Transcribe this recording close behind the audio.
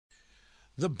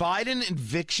The Biden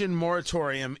eviction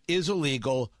moratorium is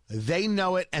illegal. They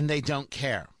know it and they don't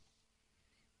care.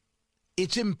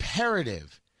 It's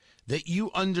imperative that you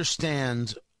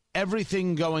understand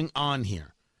everything going on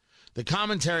here. The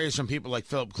commentaries from people like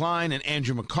Philip Klein and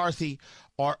Andrew McCarthy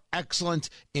are excellent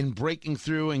in breaking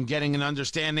through and getting an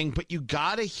understanding, but you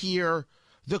got to hear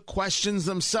the questions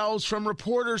themselves from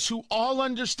reporters who all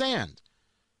understand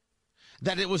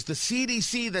that it was the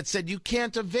CDC that said you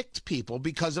can't evict people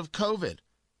because of COVID.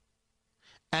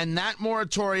 And that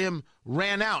moratorium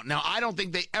ran out. Now, I don't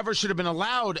think they ever should have been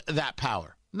allowed that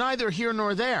power, neither here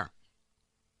nor there.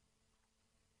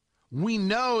 We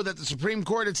know that the Supreme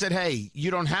Court had said, hey,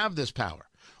 you don't have this power.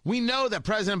 We know that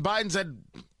President Biden said,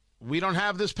 we don't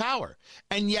have this power.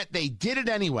 And yet they did it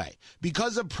anyway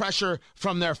because of pressure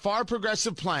from their far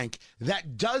progressive flank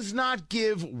that does not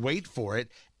give, wait for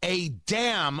it, a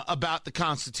damn about the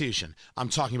Constitution. I'm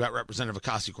talking about Representative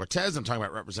Ocasio-Cortez. I'm talking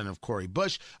about Representative Cori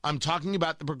Bush. I'm talking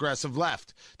about the progressive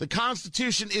left. The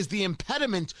Constitution is the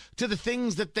impediment to the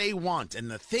things that they want. And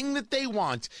the thing that they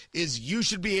want is you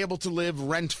should be able to live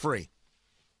rent-free.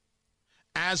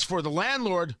 As for the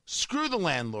landlord, screw the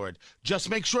landlord. Just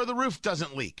make sure the roof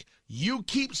doesn't leak. You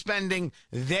keep spending,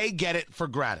 they get it for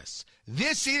gratis.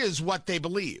 This is what they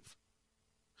believe.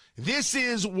 This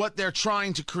is what they're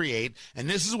trying to create, and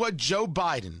this is what Joe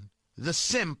Biden, the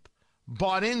simp,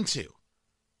 bought into.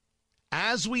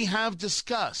 As we have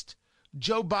discussed,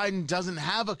 Joe Biden doesn't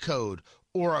have a code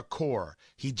or a core.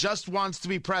 He just wants to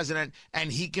be president,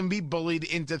 and he can be bullied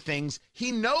into things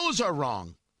he knows are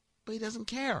wrong, but he doesn't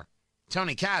care.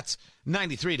 Tony Katz,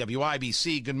 93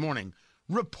 WIBC, good morning.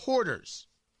 Reporters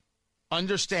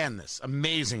understand this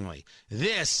amazingly.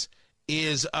 This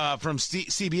is from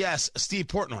CBS, Steve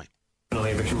Portnoy.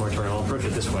 Eviction moratorium. I'll approach it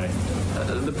this way.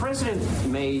 The president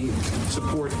may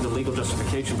support the legal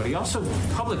justification, but he also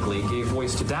publicly gave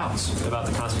voice to doubts about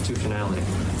the constitutionality.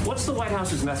 What's the White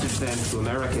House's message then to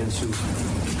Americans who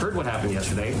heard what happened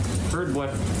yesterday, heard what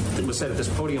was said at this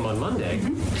podium on Monday,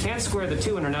 can't square the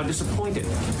two and are now disappointed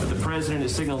that the president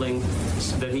is signaling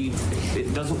that he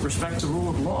doesn't respect the rule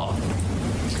of law?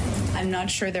 I'm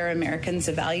not sure there are Americans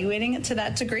evaluating it to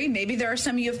that degree. Maybe there are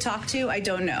some you have talked to. I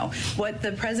don't know. What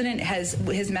the president has,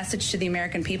 his message to the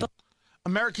American people.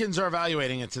 Americans are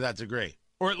evaluating it to that degree,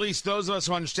 or at least those of us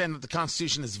who understand that the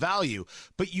Constitution is value,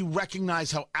 but you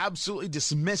recognize how absolutely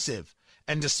dismissive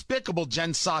and despicable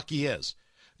Jen Psaki is.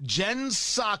 Jen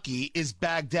Psaki is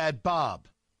Baghdad Bob.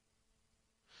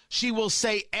 She will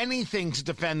say anything to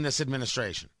defend this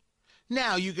administration.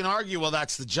 Now, you can argue, well,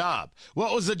 that's the job.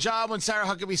 What was the job when Sarah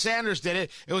Huckabee Sanders did it?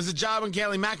 It was the job when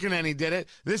Kayleigh McEnany did it.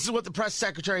 This is what the press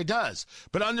secretary does.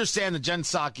 But understand that Jen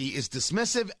Psaki is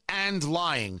dismissive and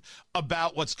lying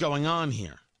about what's going on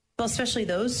here. Especially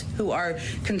those who are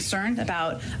concerned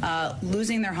about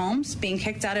losing their homes, being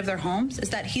kicked out of their homes,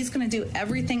 is that he's going to do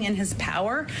everything in his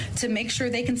power to make sure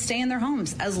they can stay in their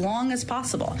homes as long as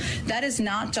possible. That is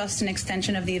not just an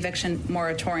extension of the eviction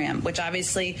moratorium, which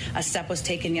obviously a step was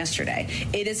taken yesterday.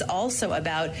 It is also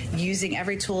about using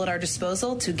every tool at our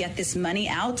disposal to get this money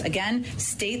out. Again,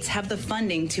 states have the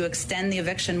funding to extend the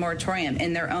eviction moratorium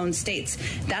in their own states.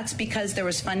 That's because there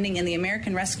was funding in the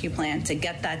American Rescue Plan to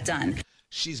get that done.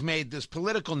 She's made this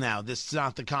political now. This is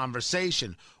not the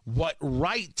conversation. What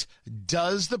right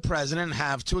does the president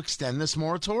have to extend this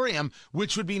moratorium,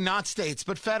 which would be not states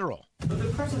but federal? But the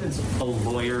president's a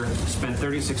lawyer, spent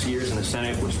 36 years in the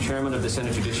Senate, was chairman of the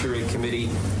Senate Judiciary Committee,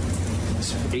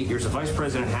 8 years as vice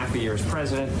president, half a year as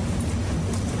president.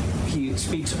 He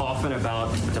speaks often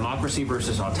about democracy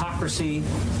versus autocracy.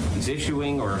 He's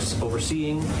issuing or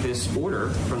overseeing this order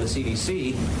from the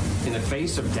CDC in the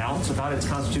face of doubts about its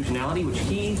constitutionality, which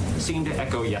he seemed to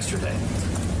echo yesterday.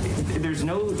 There's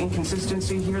no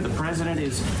inconsistency here. The president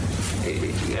is,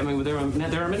 I mean, there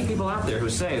are many people out there who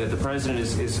say that the president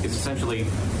is essentially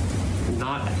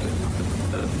not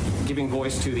giving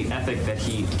voice to the ethic that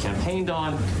he campaigned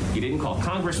on. He didn't call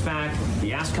Congress back.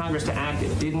 He asked Congress to act.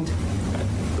 It didn't.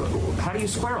 How do you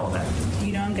square all that?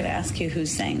 You know, I'm going to ask you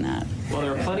who's saying that. Well,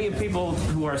 there are plenty of people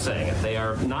who are saying it. They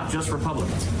are not just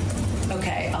Republicans.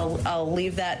 Okay, I'll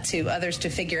leave that to others to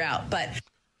figure out. But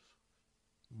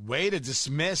way to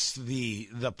dismiss the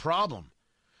problem.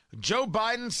 Joe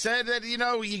Biden said that, you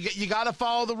know, you got to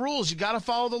follow the rules. You got to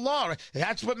follow the law.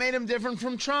 That's what made him different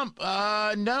from Trump.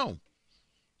 No.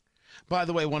 By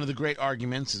the way, one of the great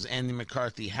arguments, as Andy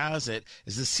McCarthy has it,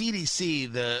 is the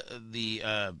CDC,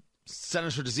 the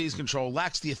Centers for Disease Control,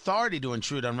 lacks the authority to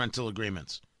intrude on rental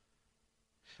agreements.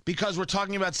 Because we're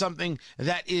talking about something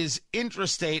that is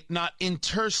intrastate, not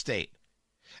interstate.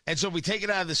 And so if we take it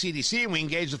out of the CDC and we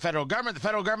engage the federal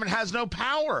government has no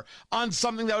power on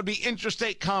something that would be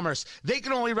interstate commerce. They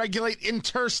can only regulate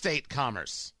interstate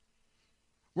commerce.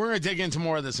 We're going to dig into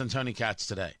more of this on Tony Katz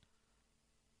today.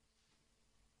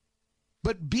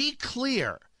 But be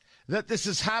clear that this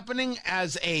is happening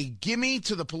as a gimme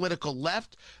to the political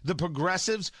left, the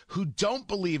progressives who don't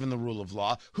believe in the rule of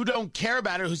law, who don't care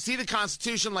about it, who see the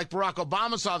Constitution like Barack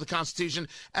Obama saw the Constitution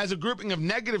as a grouping of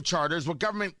negative charters, what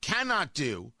government cannot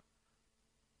do,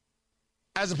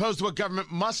 as opposed to what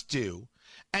government must do.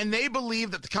 And they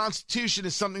believe that the Constitution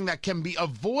is something that can be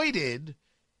avoided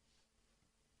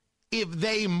if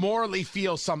they morally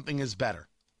feel something is better.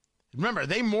 Remember,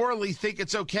 they morally think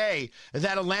it's okay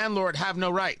that a landlord have no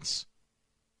rights.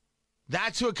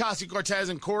 That's who Ocasio-Cortez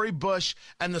and Cori Bush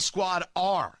and the squad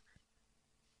are.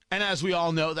 And as we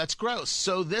all know, that's gross.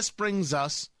 So this brings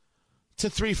us to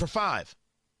 3 for 5.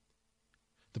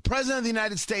 The President of the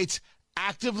United States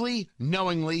actively,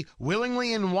 knowingly,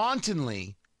 willingly, and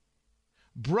wantonly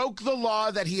broke the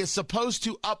law that he is supposed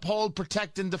to uphold,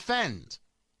 protect, and defend.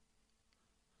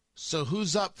 So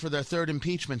who's up for their third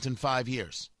impeachment in 5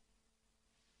 years?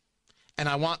 And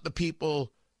I want the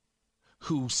people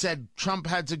who said Trump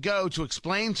had to go to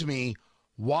explain to me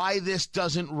why this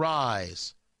doesn't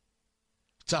rise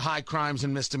to high crimes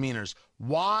and misdemeanors.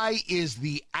 Why is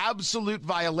the absolute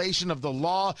violation of the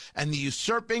law and the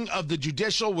usurping of the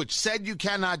judicial, which said you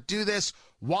cannot do this,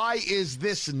 why is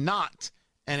this not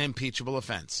an impeachable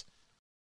offense?